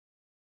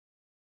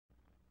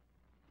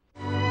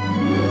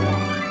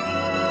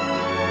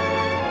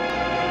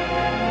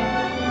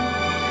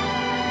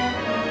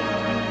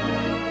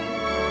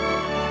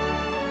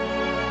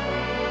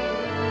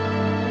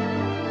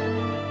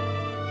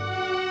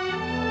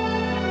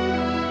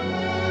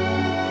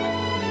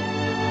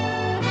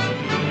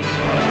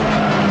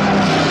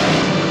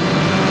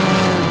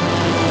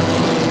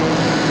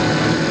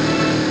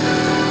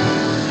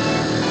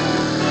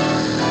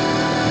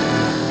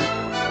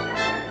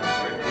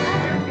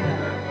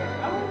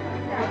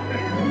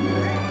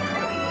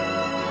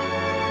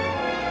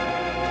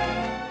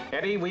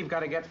Eddie, we've got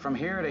to get from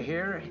here to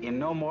here in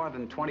no more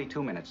than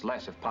 22 minutes,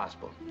 less if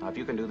possible. Now, if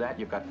you can do that,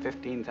 you've got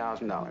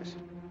 $15,000.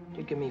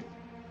 You'd give me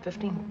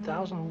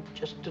 $15,000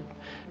 just to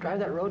drive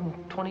that road in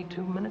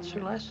 22 minutes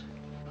or less?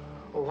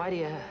 Well, why do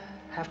you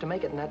have to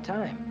make it in that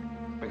time?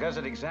 Because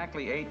at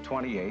exactly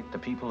 8:28, the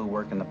people who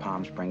work in the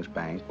Palm Springs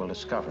Bank will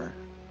discover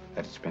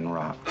that it's been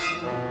robbed.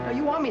 Now,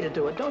 you want me to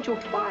do it, don't you?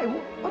 Why?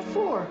 What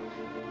for?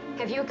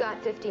 Have you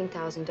got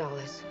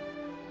 $15,000?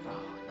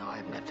 Oh, no, I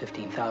haven't got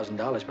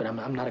 $15,000, but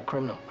I'm not a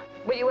criminal.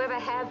 Will you ever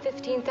have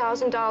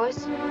 $15,000?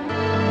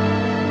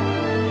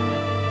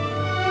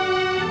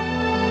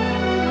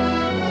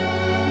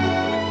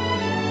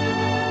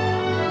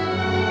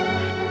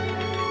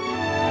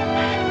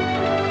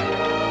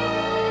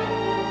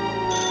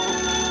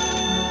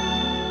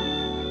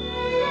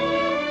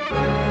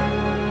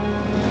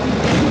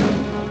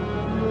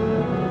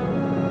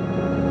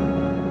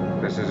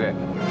 This is it.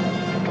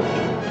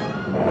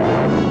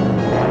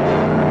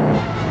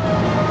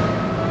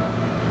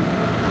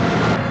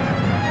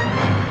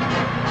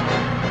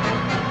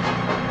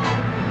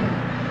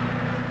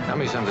 Tell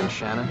me something,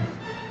 Shannon.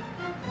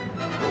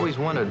 I've always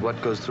wondered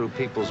what goes through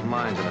people's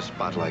minds in a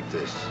spot like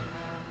this.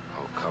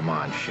 Oh, come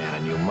on,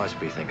 Shannon. You must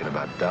be thinking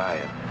about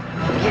dying.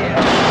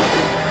 Yeah.